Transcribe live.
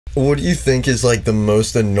What do you think is like the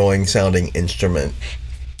most annoying sounding instrument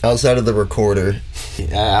outside of the recorder?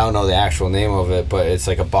 I don't know the actual name of it, but it's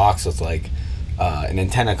like a box with like an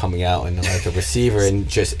antenna coming out and like a receiver and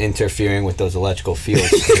just interfering with those electrical fields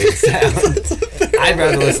to create sound. I'd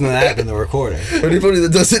rather listen to that than the recorder. For anybody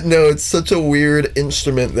that doesn't know, it's such a weird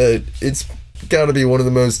instrument that it's got to be one of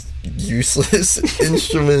the most useless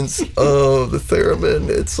instruments of the theremin.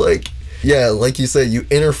 It's like, yeah, like you say, you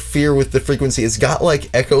interfere with the frequency. It's got like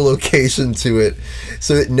echolocation to it,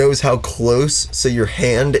 so it knows how close, say, your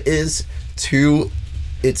hand is to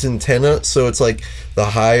its antenna. So it's like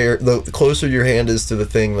the closer your hand is to the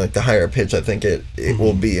thing, like the higher pitch I think it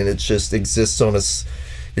will be, and it just exists on it's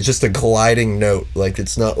just a gliding note. Like,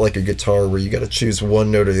 it's not like a guitar where you got to choose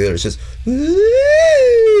one note or the other. It's just